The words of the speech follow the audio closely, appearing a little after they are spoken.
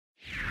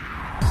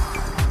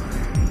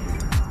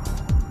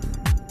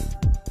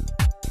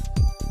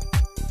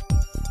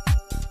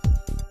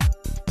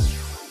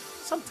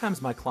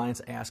Sometimes my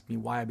clients ask me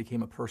why I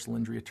became a personal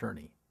injury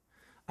attorney.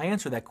 I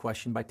answer that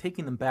question by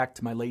taking them back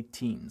to my late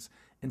teens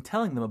and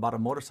telling them about a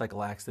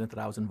motorcycle accident that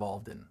I was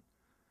involved in.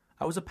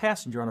 I was a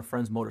passenger on a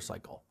friend's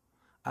motorcycle.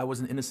 I was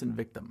an innocent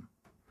victim.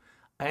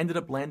 I ended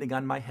up landing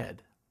on my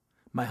head.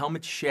 My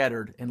helmet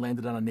shattered and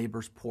landed on a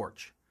neighbor's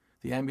porch.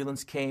 The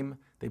ambulance came,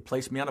 they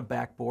placed me on a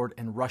backboard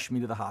and rushed me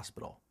to the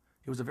hospital.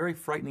 It was a very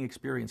frightening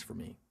experience for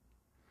me.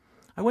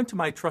 I went to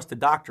my trusted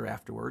doctor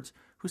afterwards,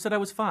 who said I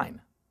was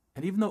fine.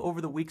 And even though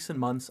over the weeks and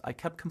months I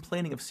kept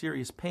complaining of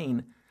serious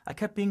pain, I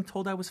kept being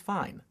told I was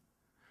fine.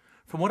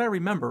 From what I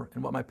remember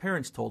and what my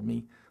parents told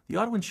me, the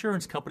auto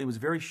insurance company was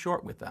very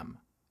short with them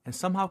and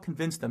somehow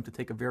convinced them to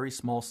take a very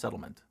small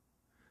settlement.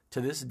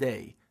 To this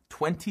day,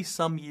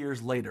 20-some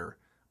years later,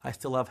 I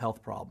still have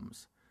health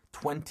problems.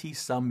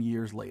 20-some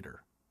years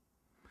later.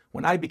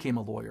 When I became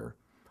a lawyer,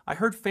 I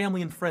heard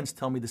family and friends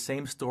tell me the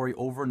same story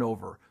over and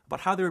over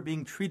about how they were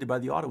being treated by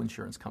the auto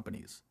insurance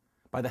companies,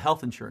 by the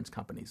health insurance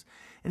companies,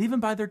 and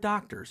even by their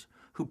doctors,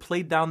 who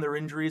played down their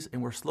injuries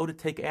and were slow to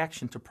take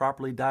action to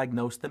properly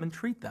diagnose them and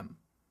treat them.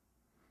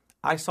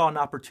 I saw an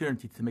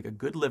opportunity to make a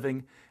good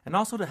living and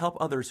also to help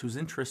others whose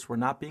interests were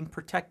not being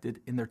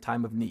protected in their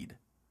time of need.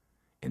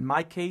 In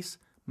my case,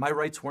 my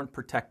rights weren't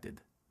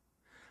protected.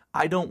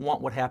 I don't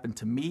want what happened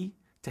to me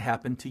to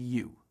happen to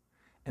you.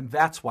 And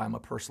that's why I'm a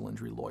personal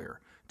injury lawyer,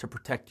 to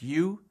protect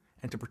you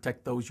and to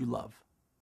protect those you love.